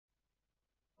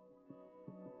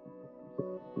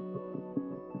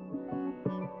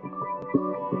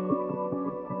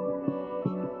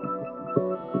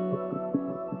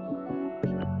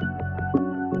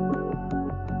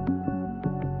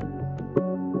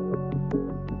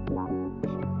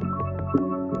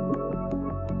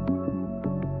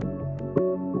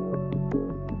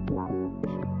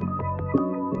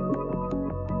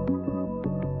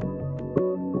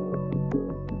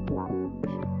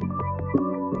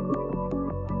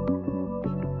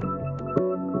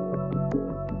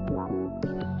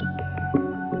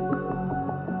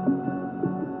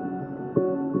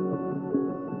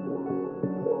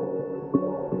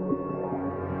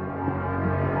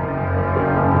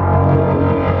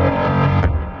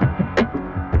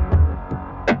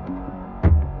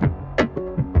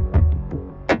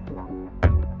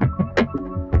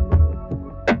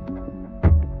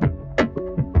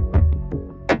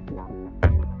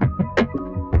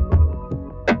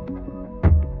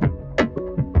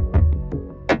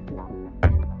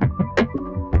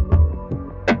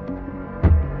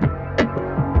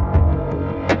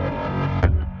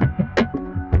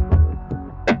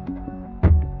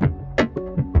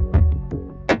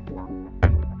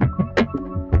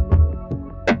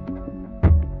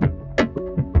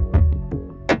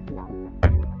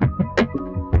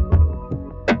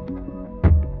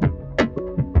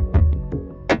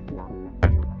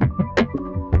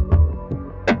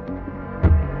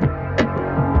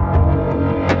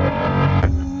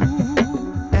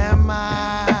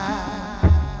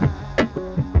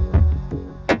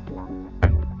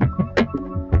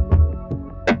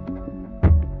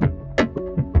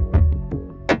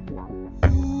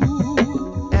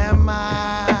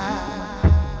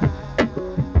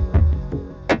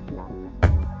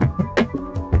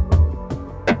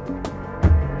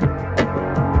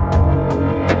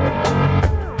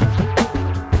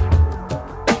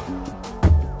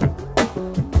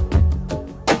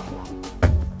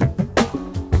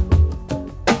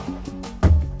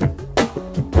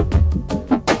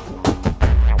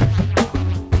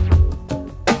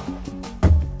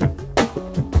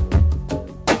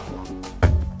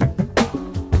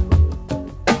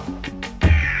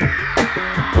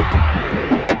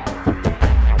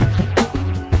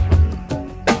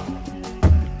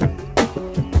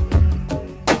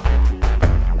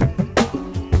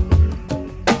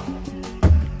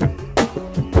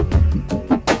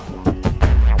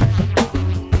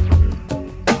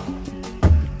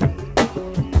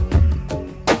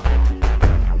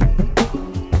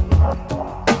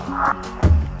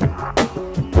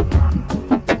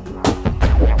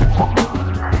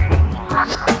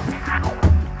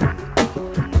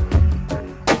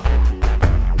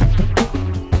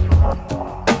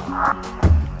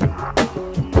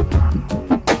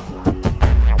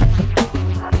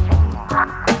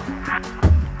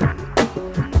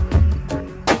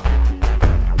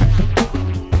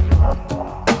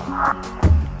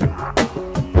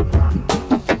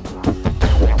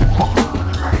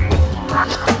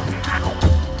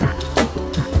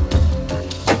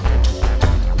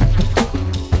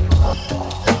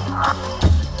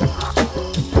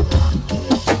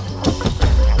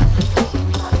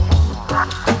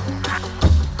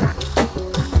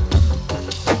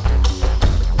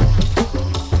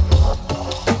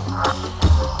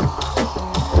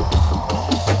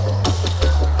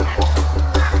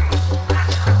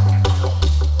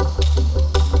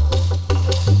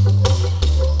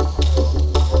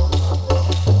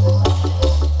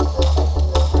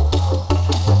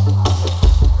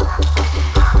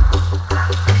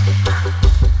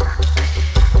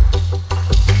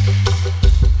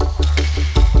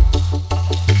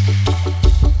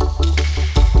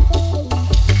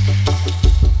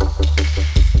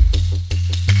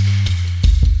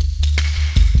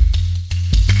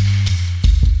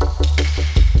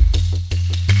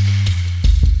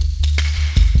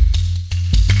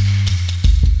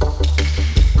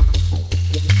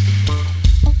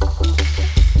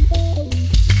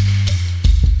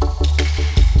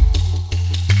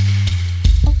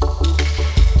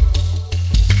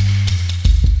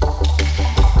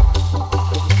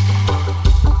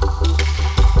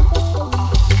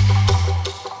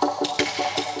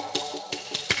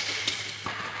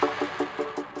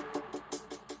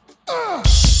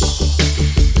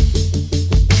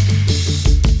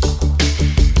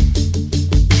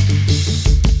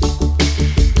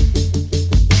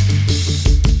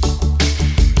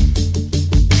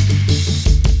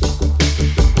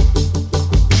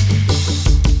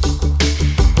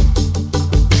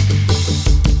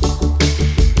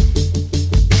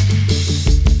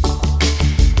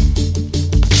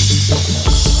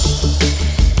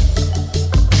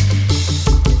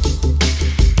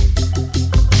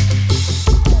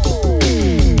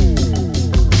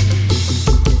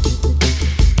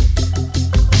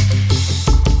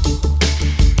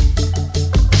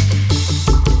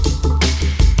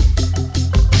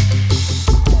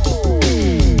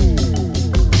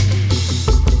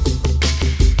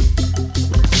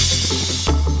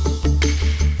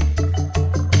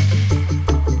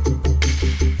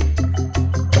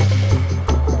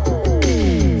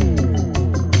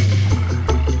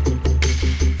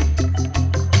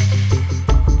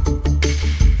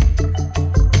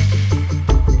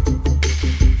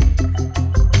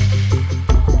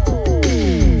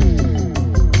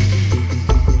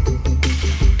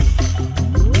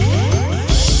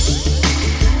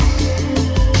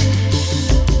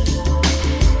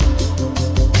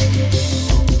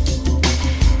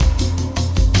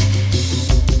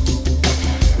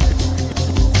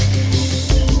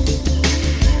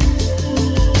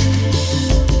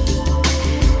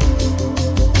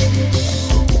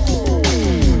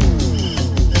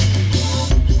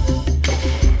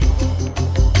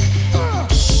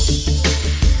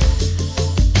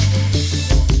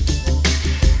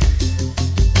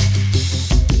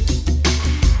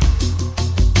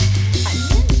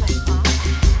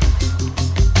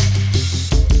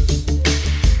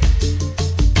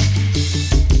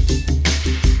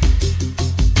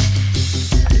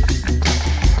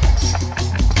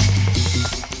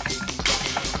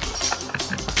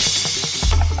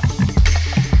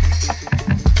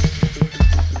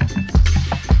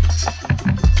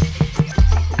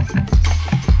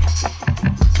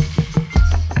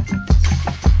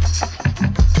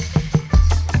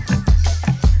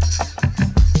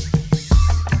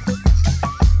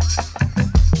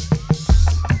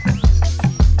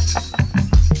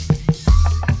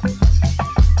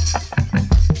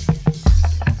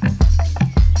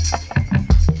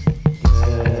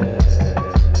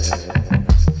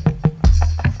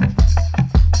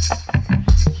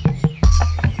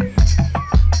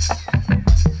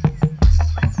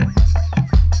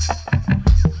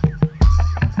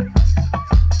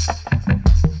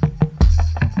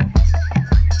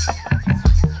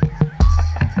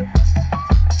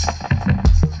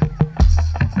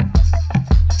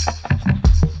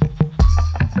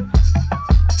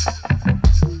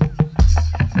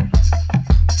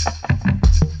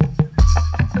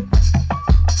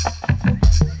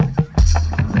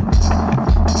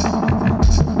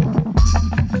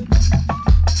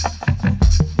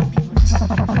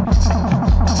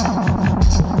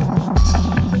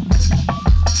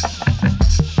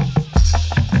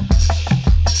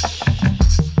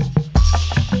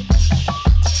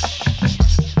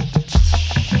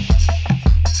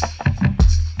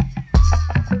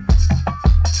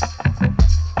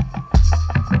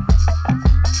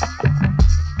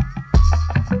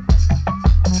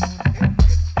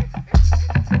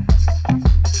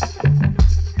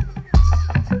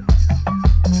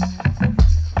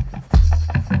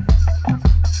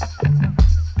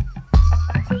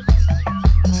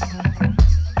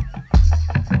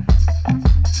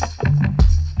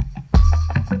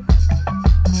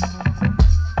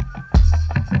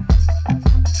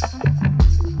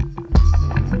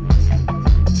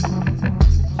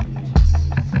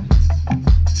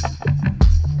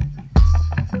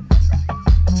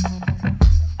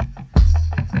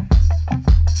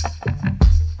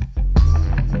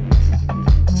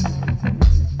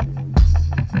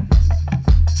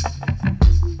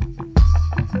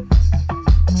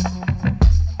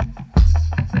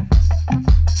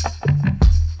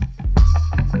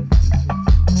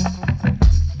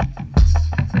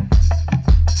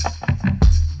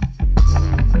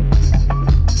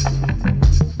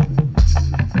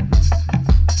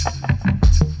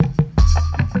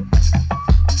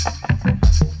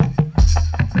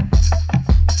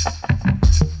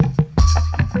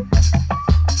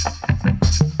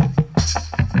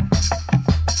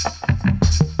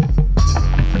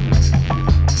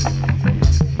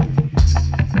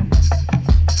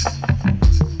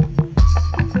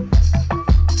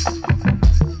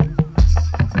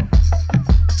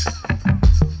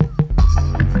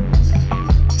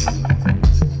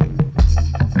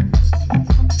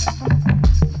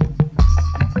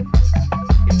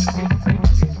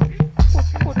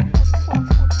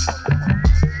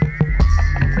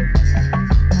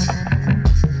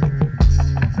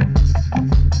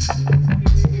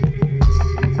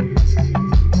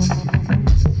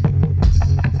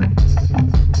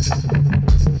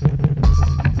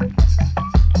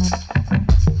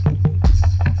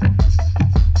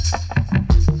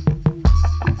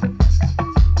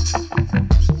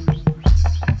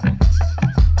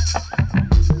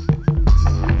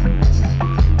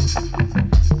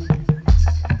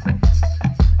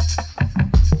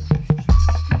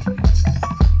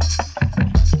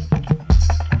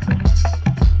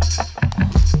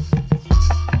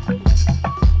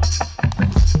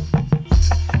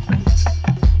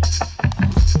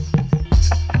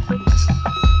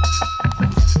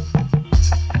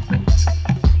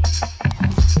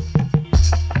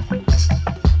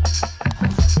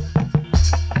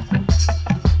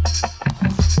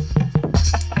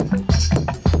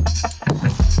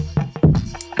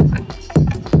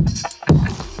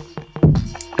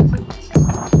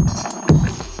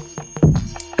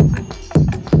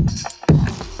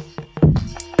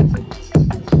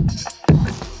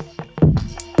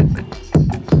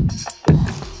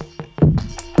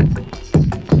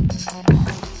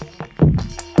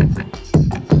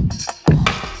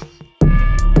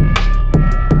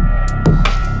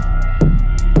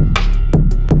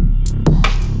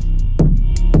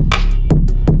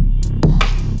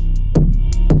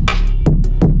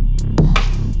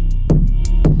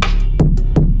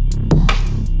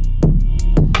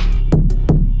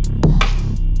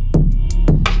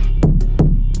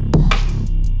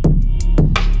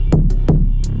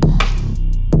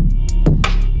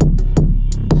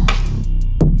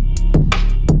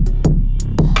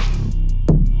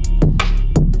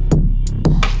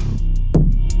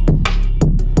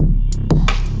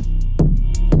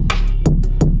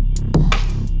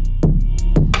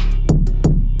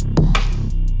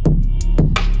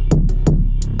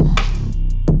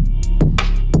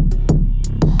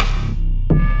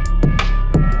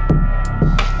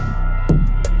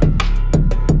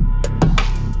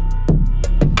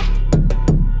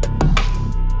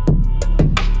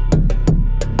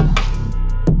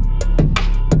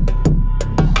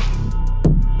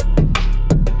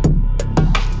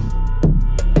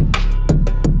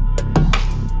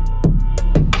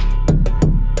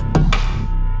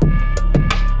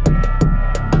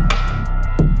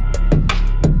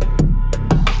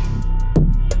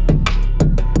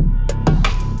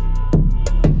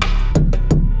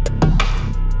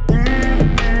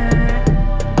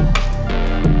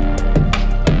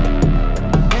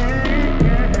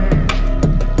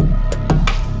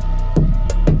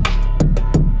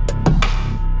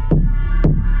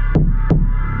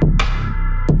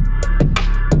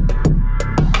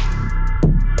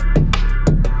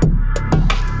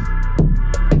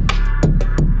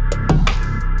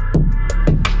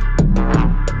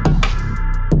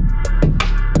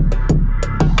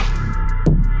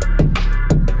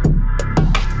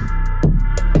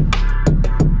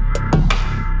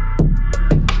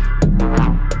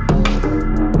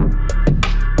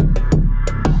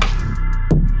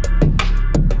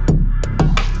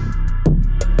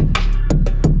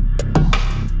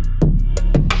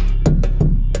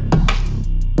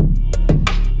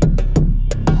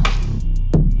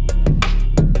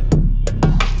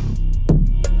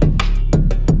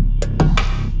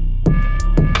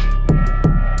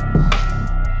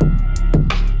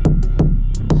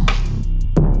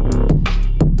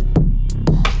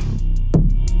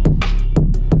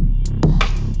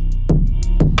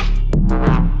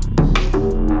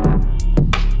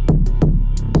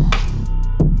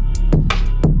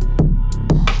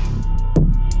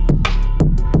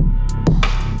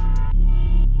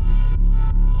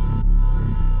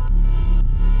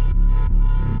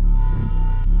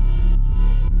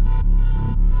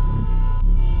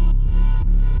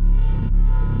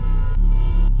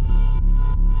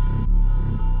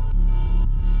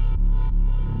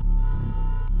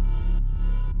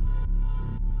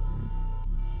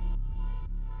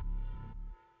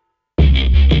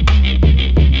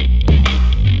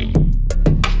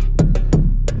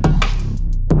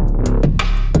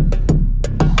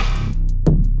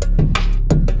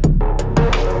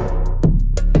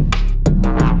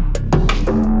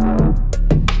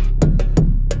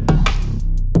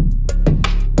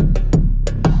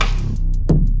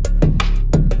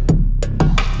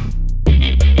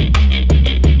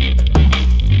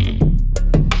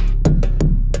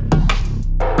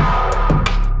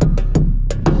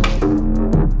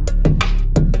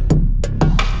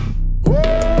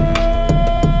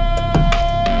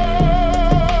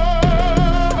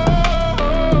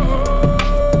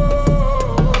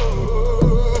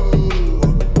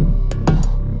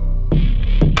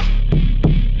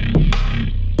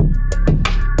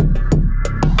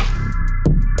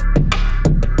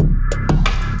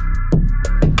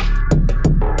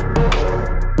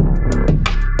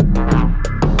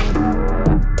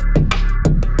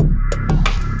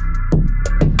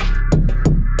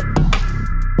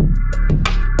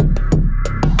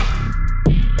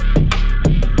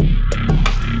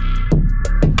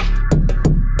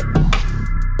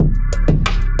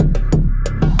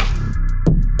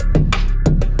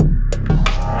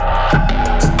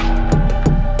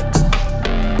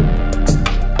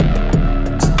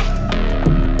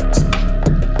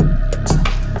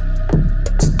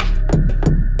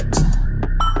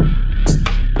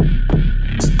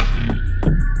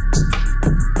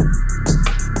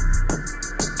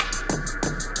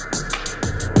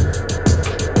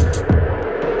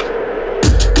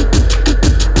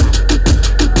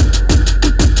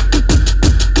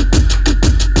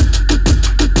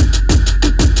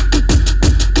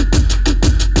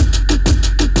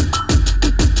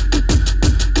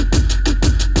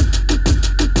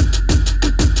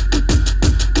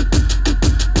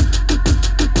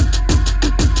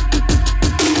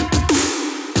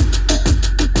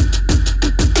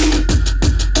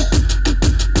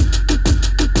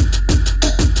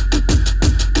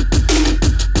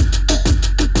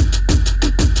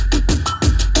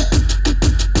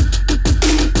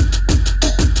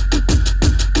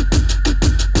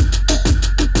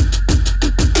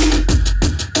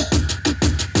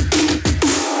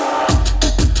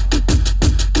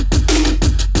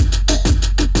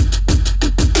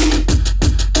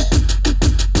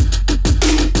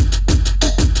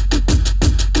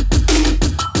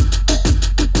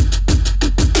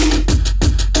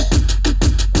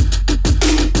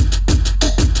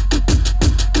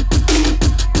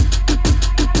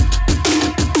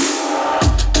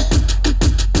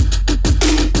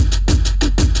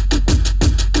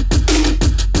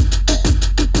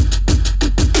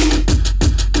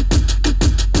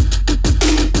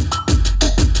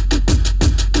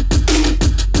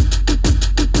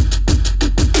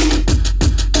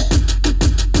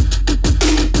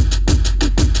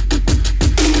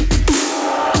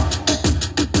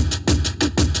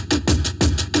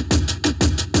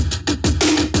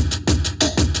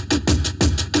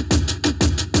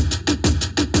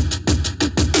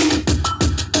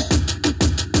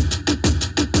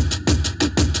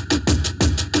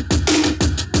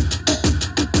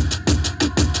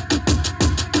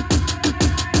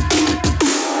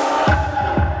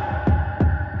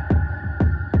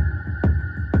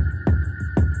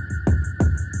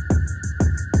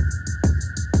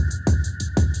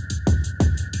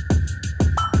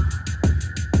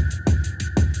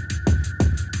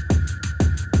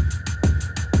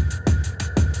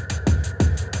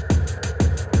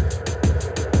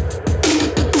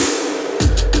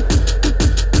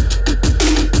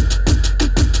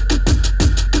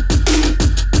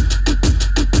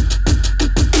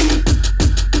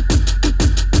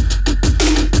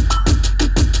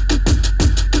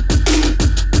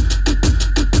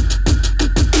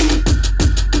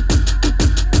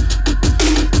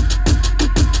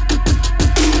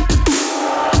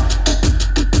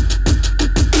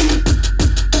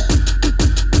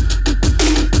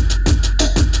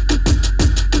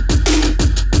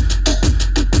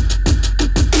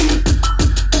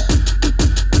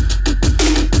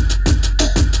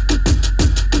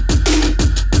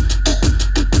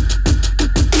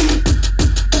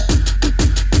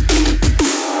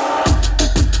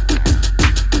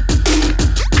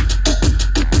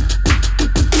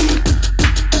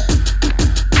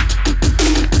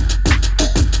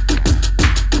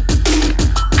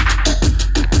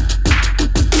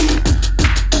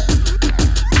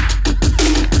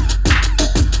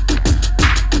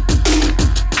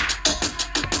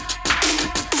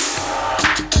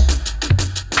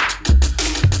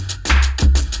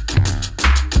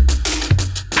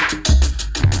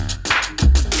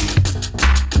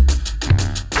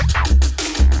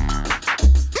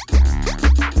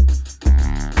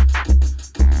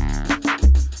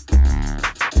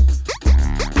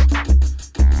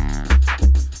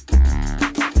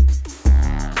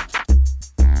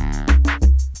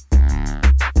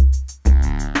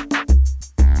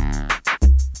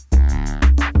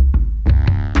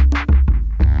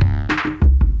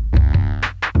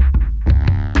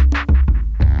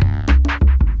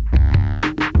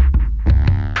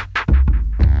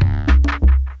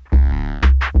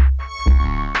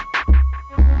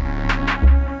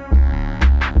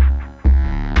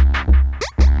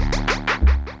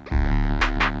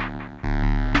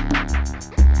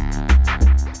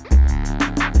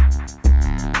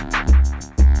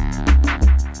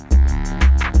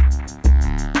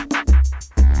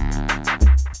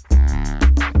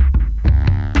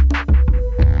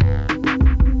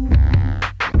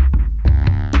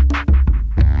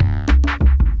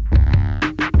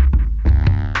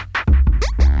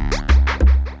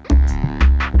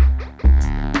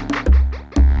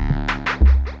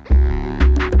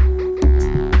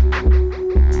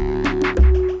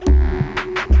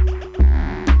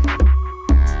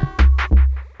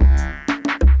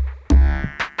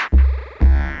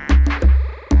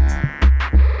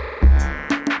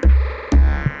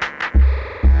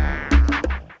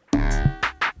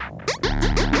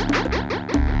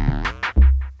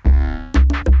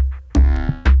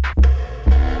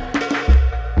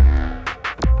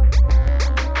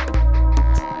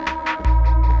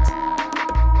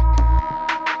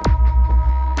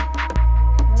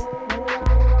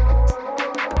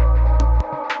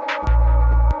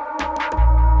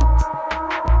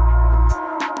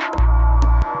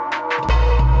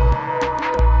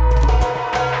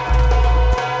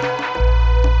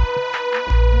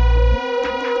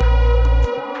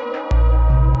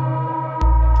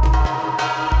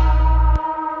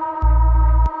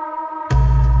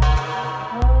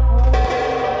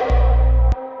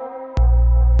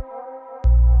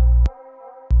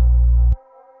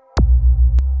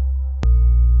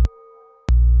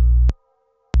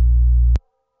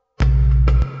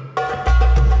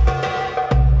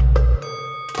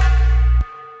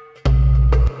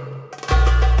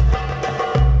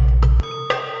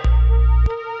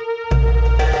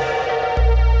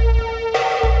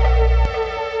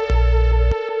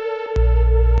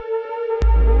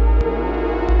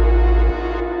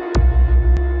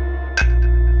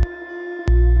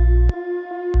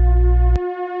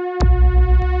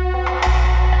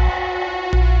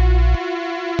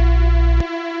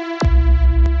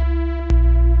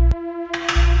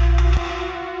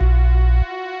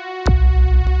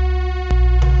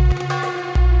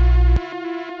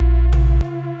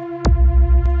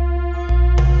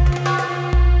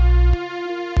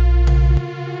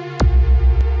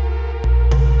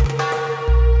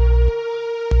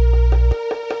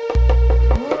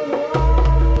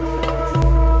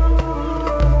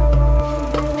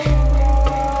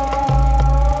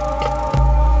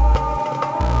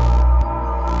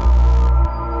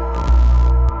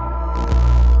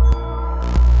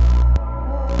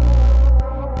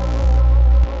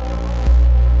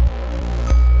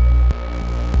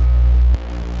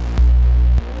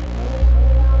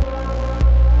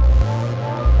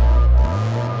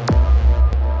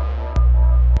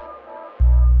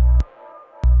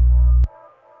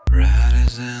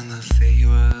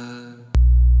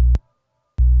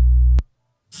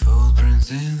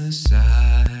the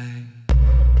sky,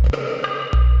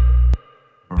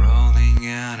 rolling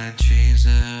out a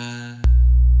chaser,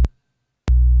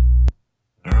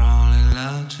 rolling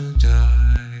out to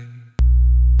die.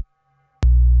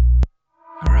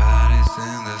 Riders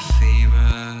in the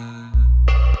fever,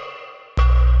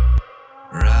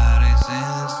 riders in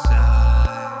the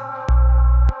sky,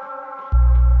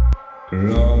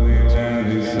 rolling down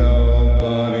the soul,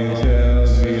 body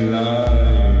tells me lie.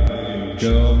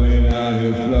 Going out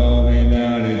and flowing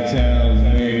out, it tells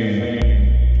me.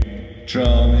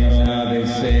 Drumming out, they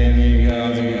say me,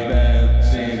 cause we bad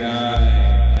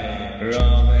tonight.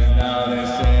 Rolling out, they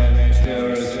say me to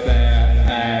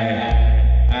respect.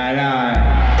 And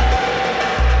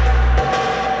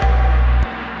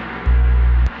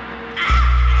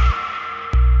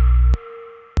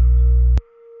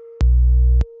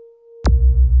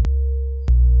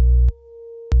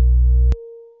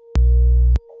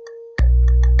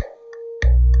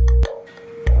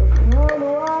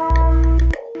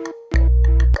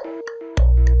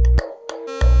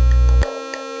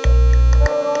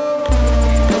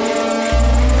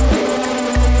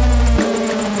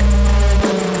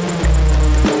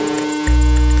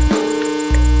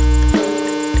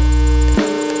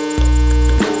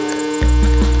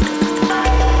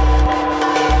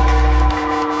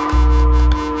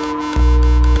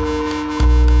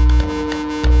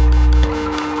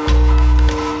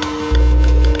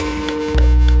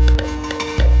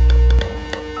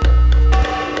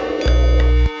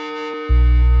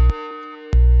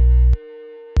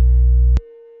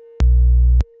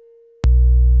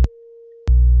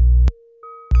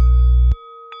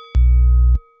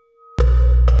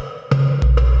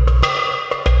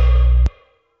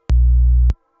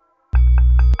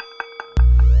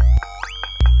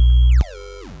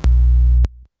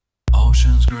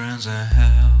oceans, grants and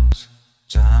hells,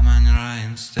 time and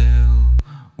rain still.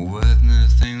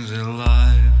 Witness things in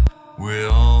life, we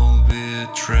all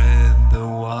betrayed the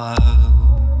wild.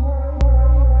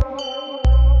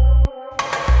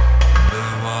 The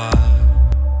wild.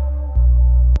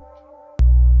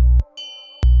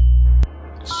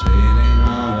 sitting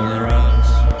on the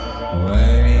rocks,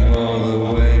 waiting for the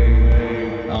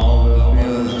wave. All the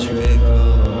village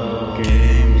people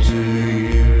came to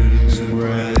you to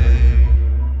pray.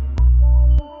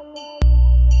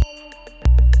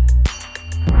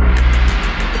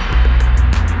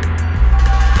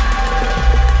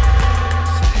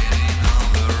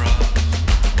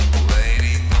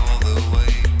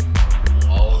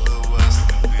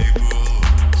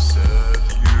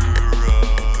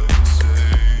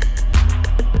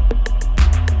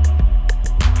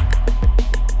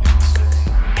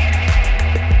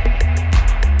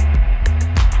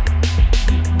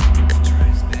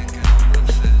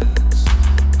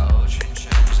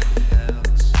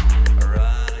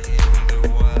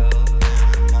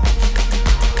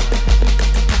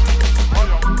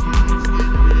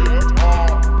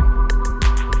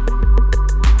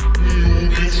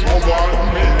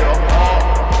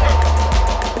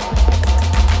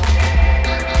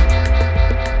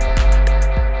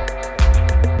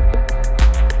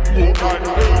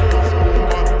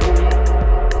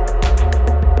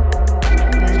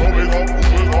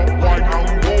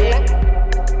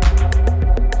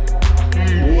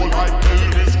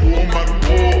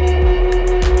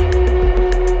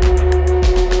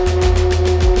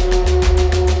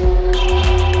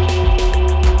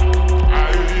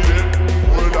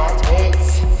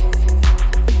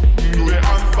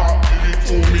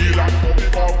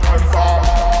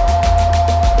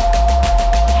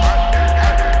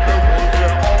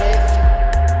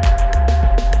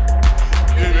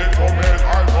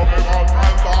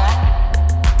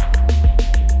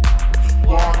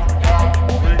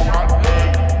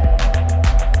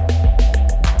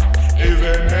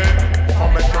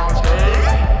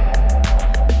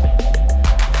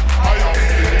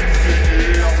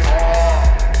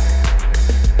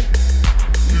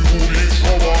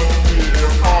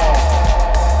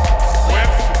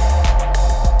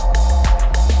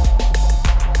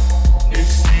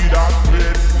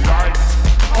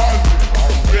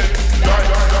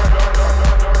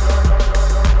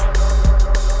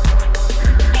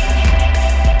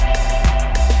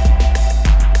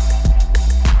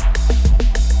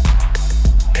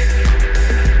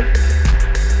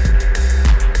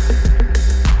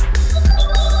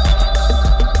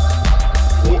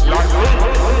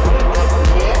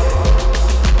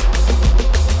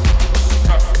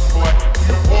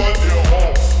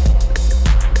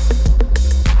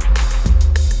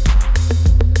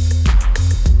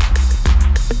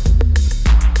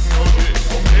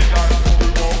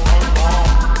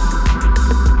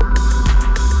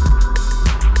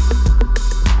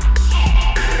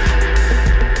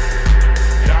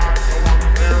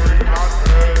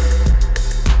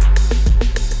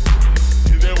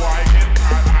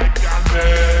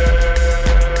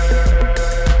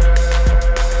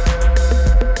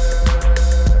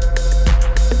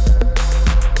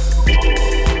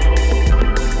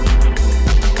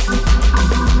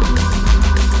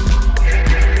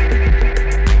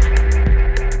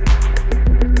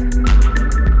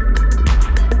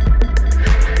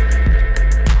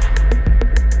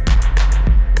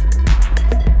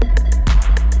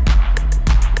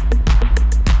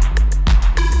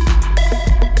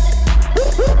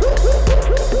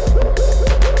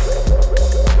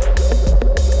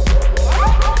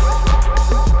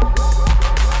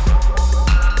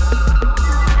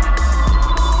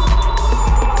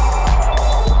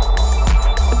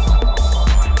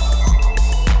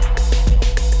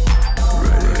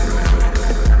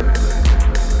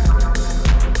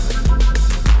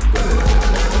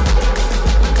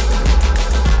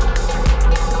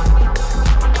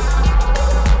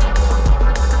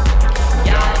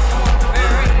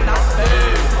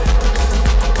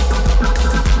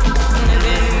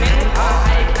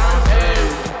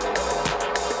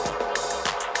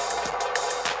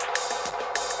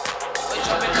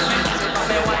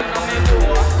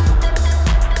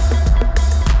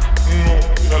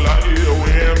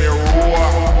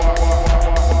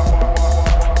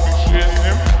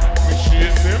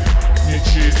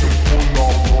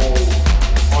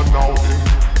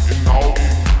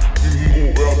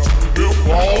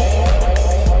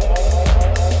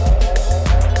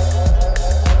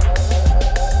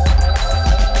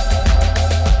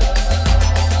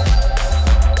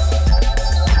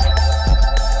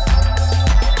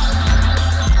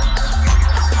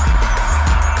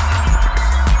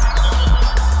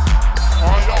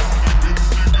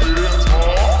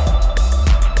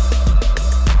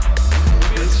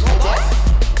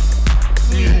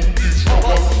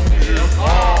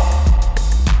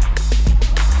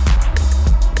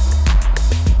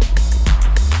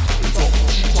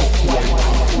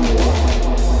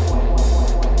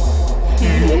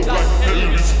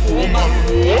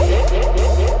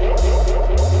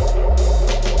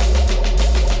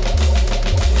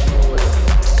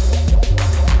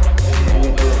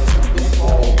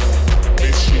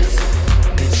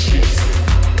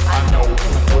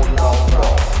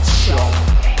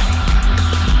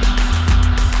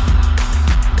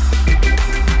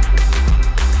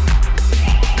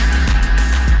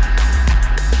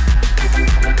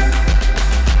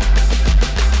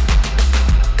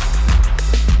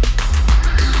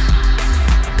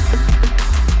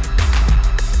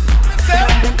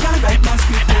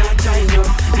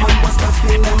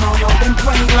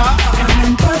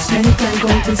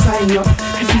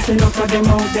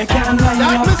 They can't line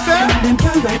up. Them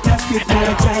can't write a script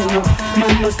like China.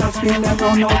 Man must have spin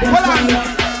around all them fine up.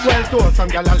 Well, to some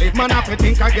gyal a live, man have to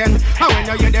think again. And when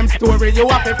you hear them story, you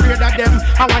have to afraid of them.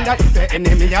 I wonder if the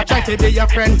enemy a try to be your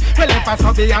friend. Well, if I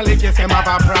saw be a lick, you say have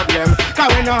a problem. Cause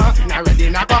when you happen already,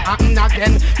 not go happen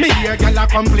again. Me hear gyal a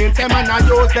complain, say man I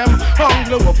use them.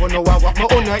 Hungry up, no I walk, my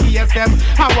own ears them.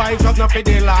 I wise up, not for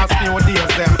the last few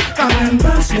days them. When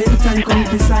bashment time come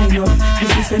to sign up,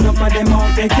 this is enough of them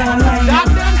out, they can't line up.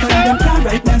 When them can't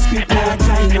write no script like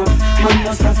China, man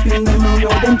must have spin them around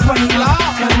all them twine up.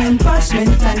 When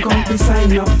bashment time come to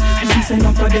sign up, this is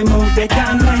enough of them out, they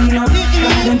can't line up.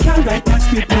 When them can't write no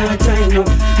script like China,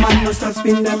 man must have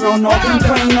spin them around all them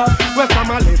twine up. Well,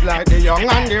 some a live like the young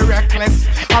and the reckless.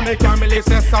 I make them really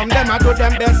say some them a do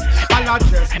them best. I'll not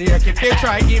just naked, they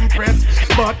try impress.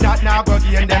 But that now go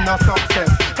gain them no success.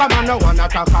 Come on, no one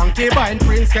at a concubine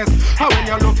princess. And when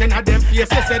you're looking at them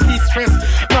face, you say distress.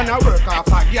 None a work off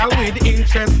a girl with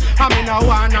interest. I mean, no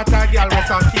one at a girl with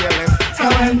some careless. So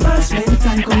when bashment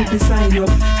time come to sign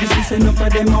up, this is enough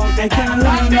of them out, they can't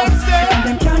line up. And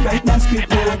them can't write no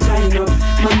script like China,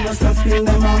 man must have spin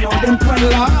them around all them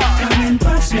twine up. And when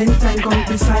bashment time come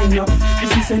to sign up,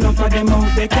 this is enough of them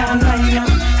out, they can't line up.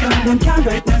 And them can't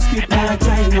write no script like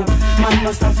China, man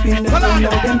must have spin them around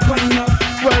all them twine up.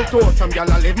 Well, to some gyal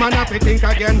a live, man have to think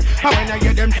again. And when you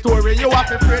hear them story, you have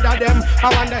to afraid of them. I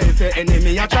wonder if the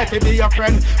enemy a try to be your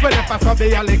friend. Well, if I saw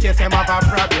be a lick, you say have a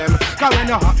problem. Cause when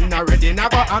you happen already,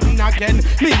 never happen again.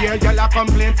 Me hear gyal a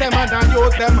complain, say man and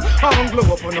use them. Hungry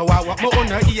up, no I walk, my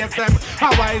own ears them. I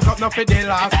wise up, not for the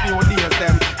last few days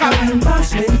them. When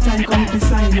bashment time come to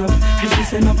sign up, this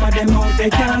is enough of them out, they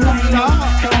can't line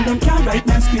up. Cause them can't write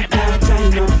no script like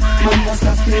China, man must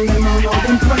have spin them around all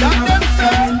them twine up.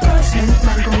 When bashment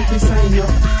time come to sign up,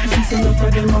 this is enough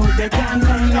of them out, they can't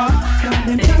line up. Cause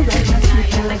them can't write no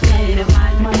script like China,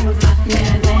 man must have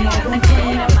spin them around all them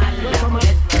twine up.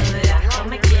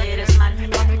 Me quieres mal,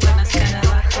 buenas cara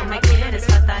abajo, me quieres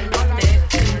fatal.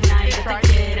 Te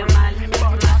quiero mal,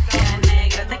 mafia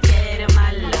negra, te quiero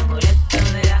mal. Amuleto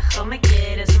de ajo, me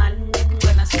quieres mal,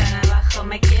 buenas cara abajo,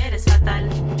 me quieres fatal.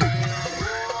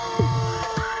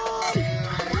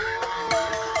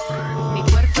 Mi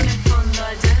cuerpo en el fondo,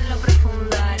 allá en lo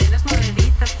profundo, arenas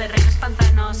moveditas, terrenos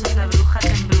pantanosos, la bruja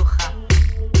te embruja.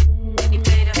 Ni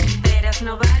peras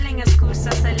no valen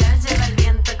excusas, se las lleva el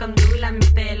viento, condula mi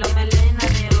pelo, melena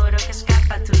de oro que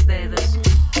escapa a tus dedos.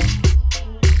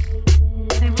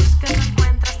 Te buscas, no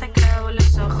encuentras, te clavo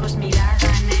los ojos,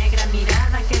 mirada negra,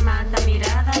 mirada que mata,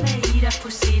 mirada de ira,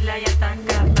 fusila y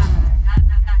ataca. Bam.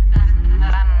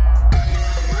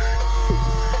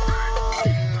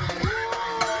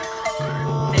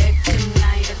 Te echo un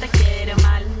aire, te quiero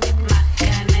mal,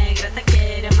 magia negra, te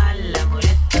quiero mal,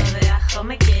 amuleto de ajo,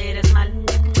 me quieres mal,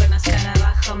 buenas cara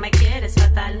abajo, me quieres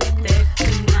fatal. Te echo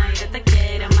un aire, te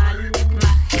quiero mal,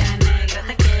 magia negra,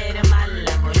 te quiero mal,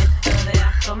 amuleto de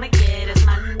ajo, me quieres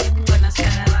mal, buenas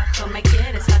cara abajo, me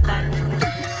quieres fatal.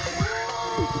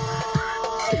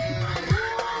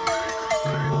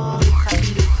 Bruja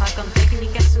piruja con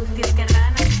técnicas sucias que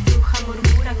ranas estruja,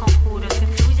 murmura conjuros que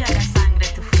fluya la sangre,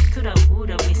 tu futuro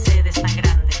auguro, mi sed es tan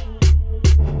grande.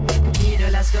 Miro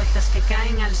las gotas que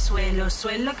caen al suelo,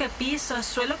 suelo que piso,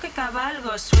 suelo que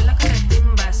cabalgo, suelo que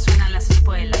retumba, suenan las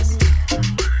espuelas.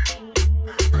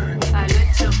 A lo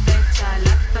hecho pecho, al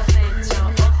acto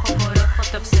acecho, ojo por ojo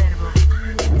te observo.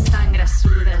 Sangras,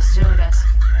 sudas, lloras.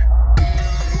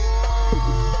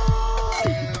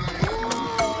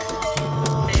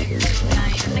 Te echo un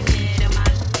aire, te quiero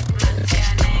mal, magia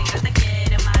negra, te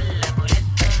quiero mal,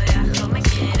 amuleto de ajo, me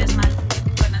quieres mal,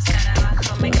 buenas cara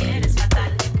abajo, me quieres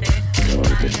fatal. Te echo un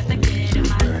aire, te quiero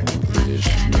mal,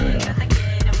 magia negra, te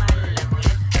quiero mal,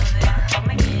 amuleto de ajo,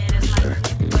 me quieres mal,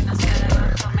 buenas cara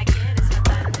abajo, me quieres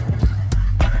fatal.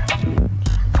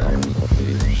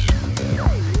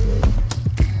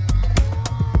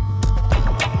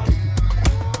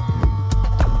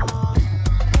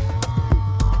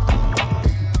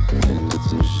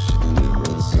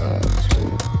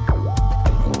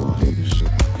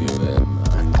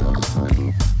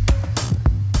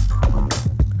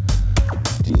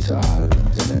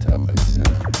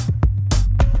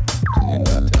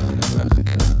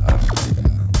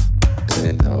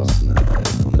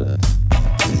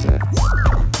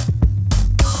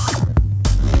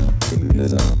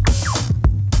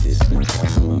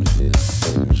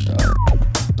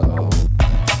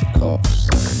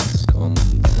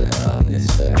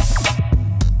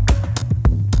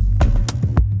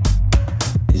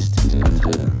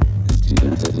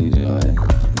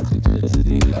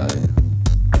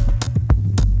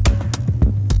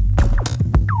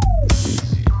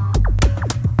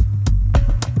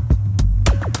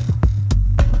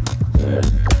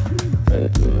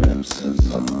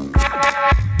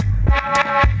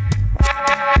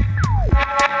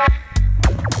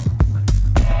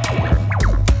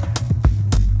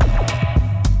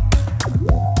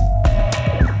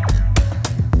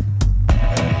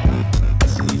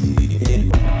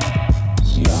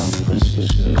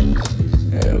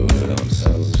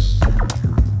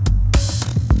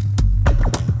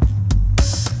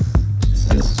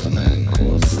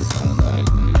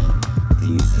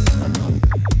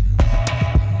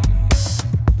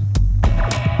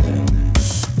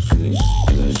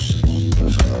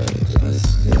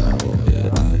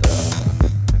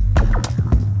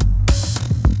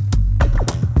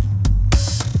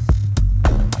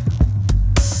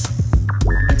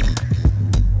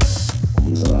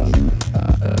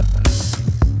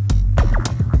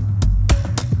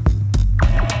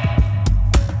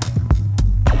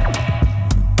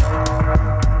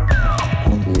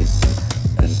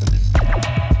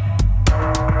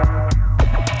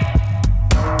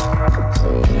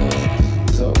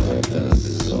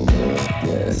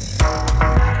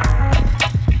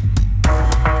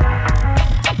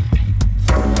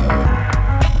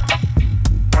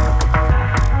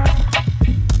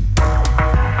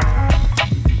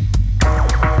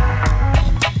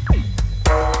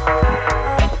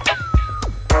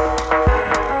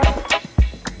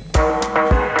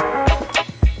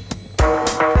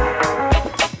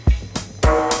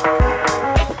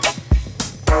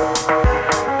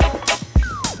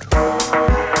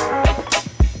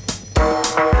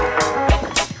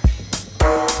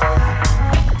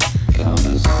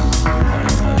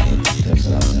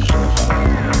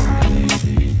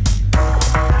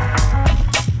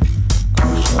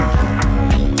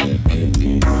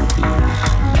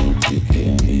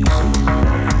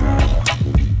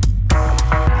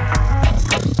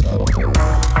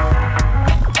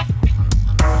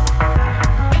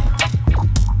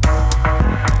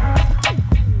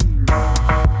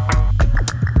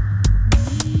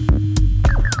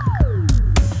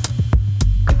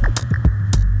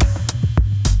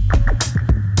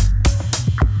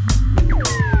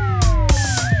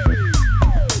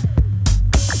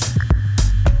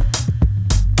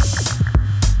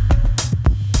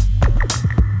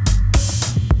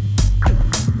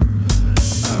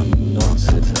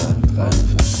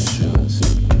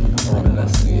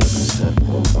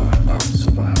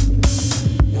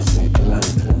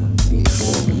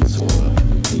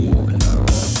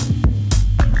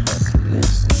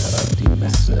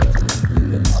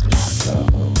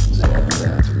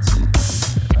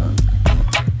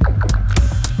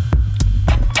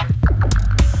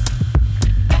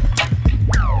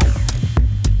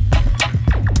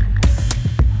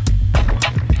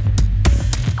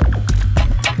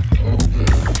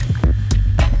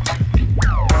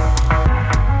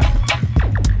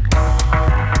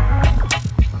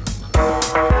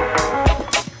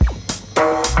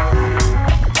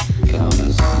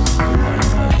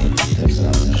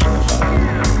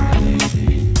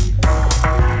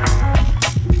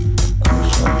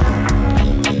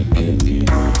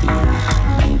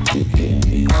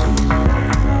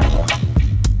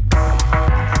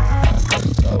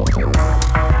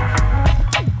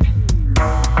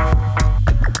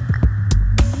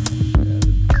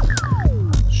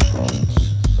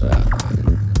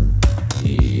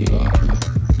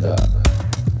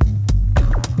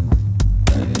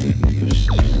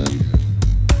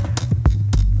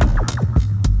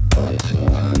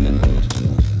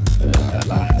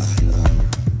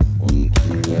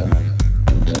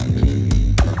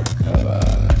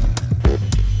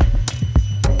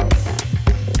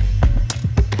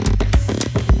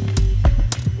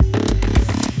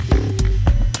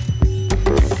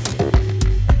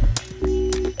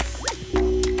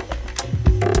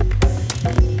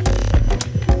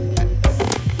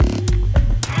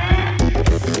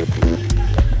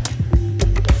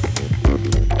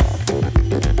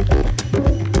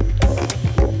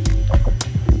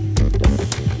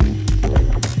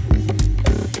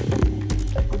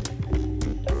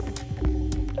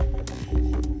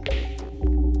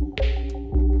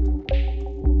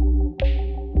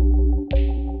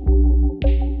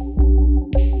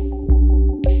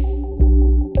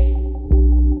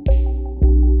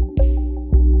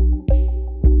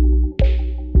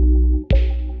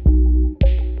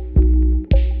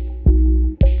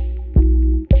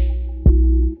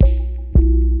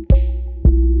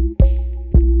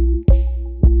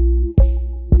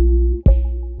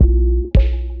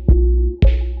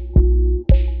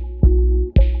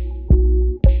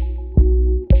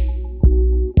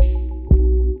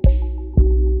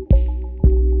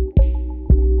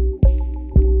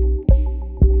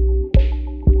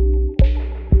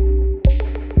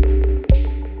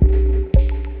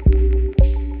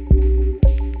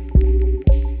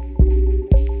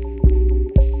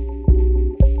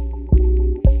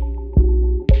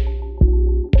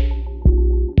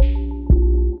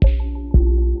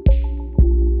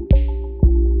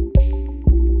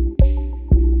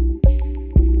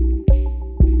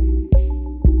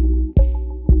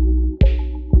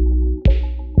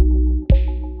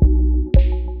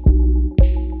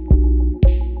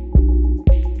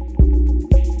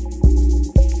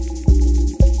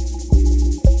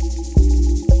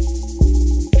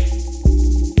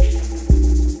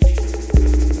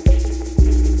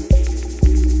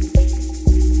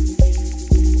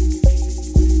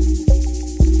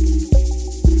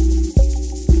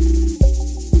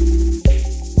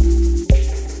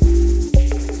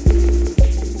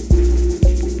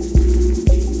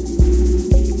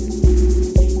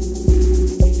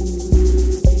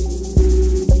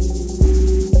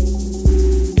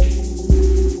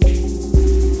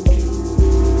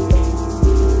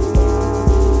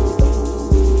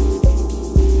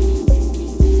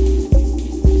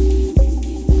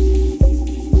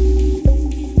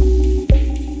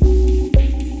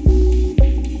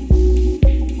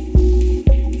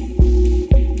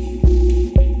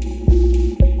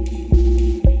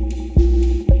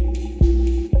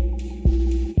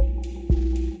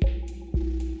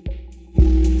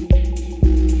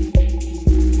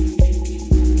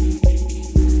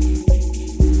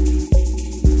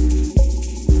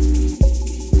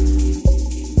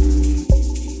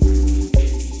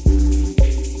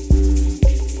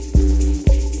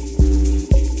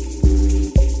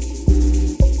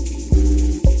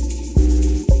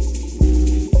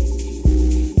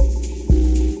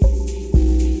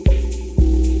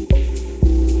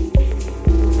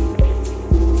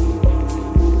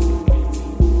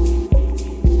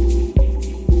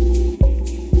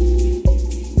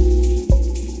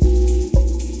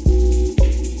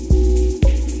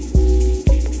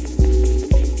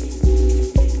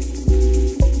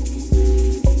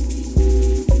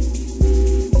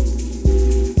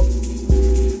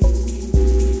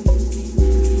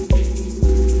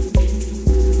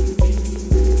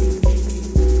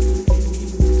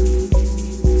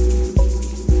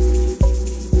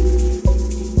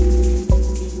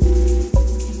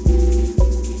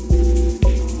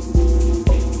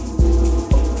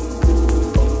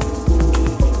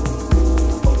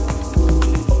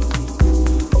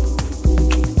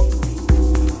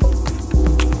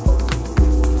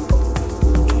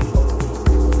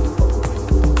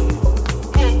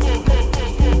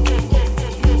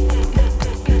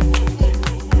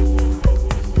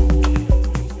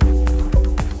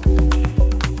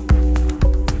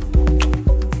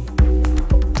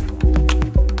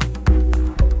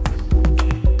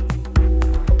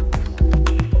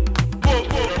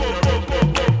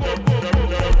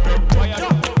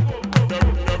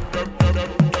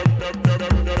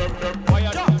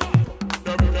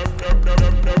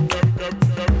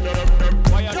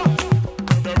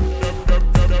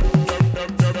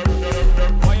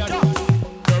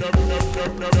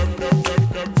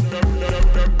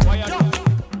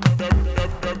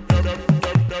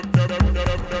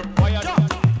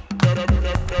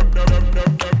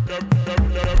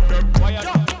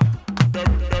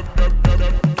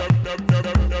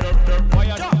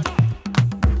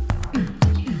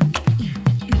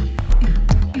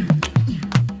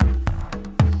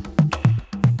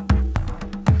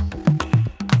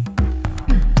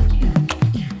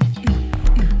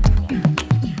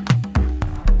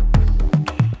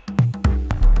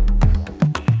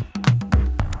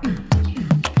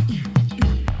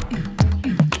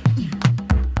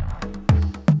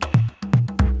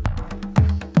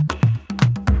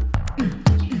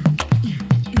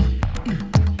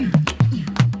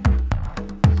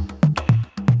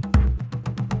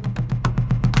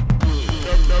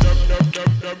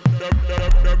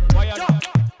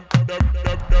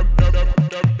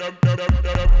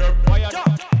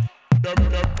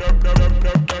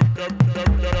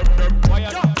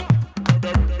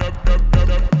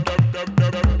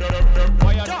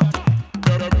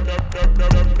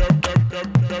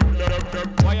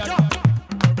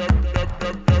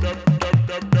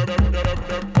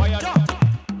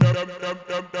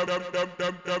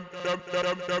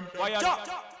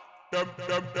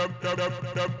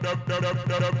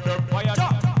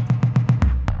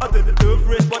 I did it too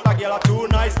fresh, but a girl are too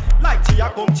nice. Like she a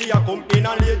come in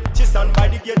a late. She stand by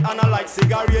the gate and I like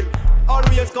cigarette.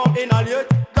 Always come in a late.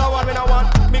 That one when I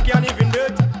want, me can't even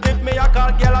date. If me a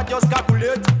call, girl I just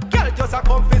calculate. Girl just a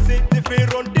come visit if we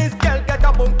run this. Girl get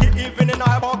a bunky even in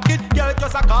a bucket. Girl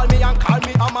just a call me and call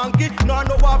me a monkey. No I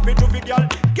know what fit to be girl.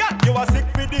 Girl you are sick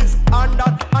for this and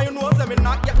that. And you know say me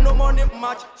not get no money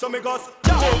match. So me goes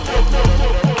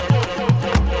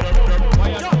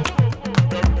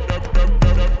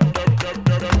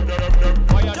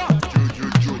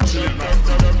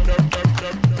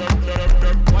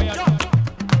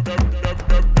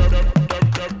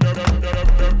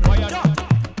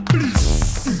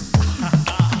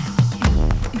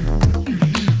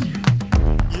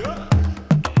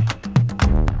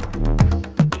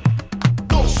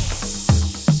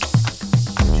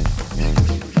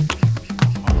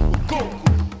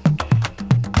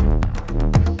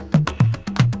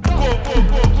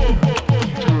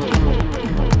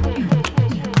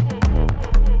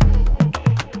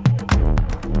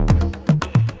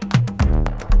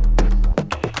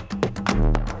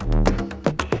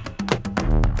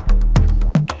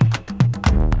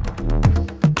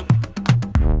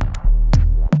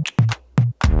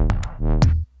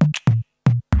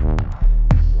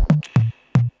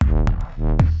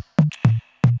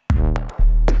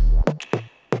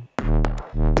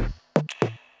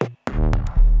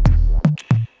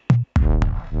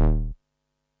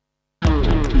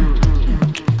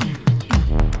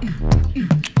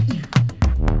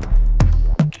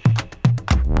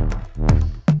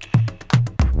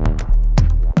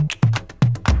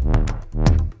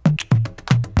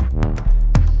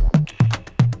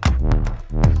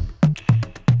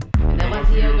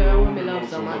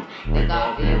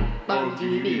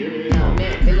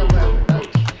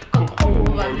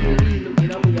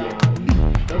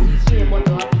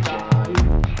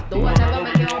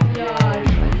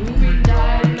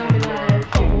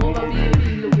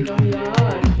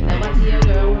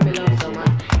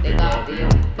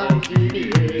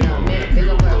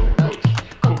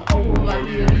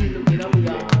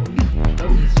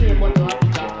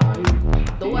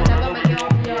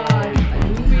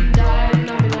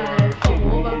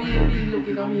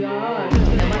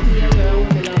Never see a girl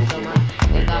with me love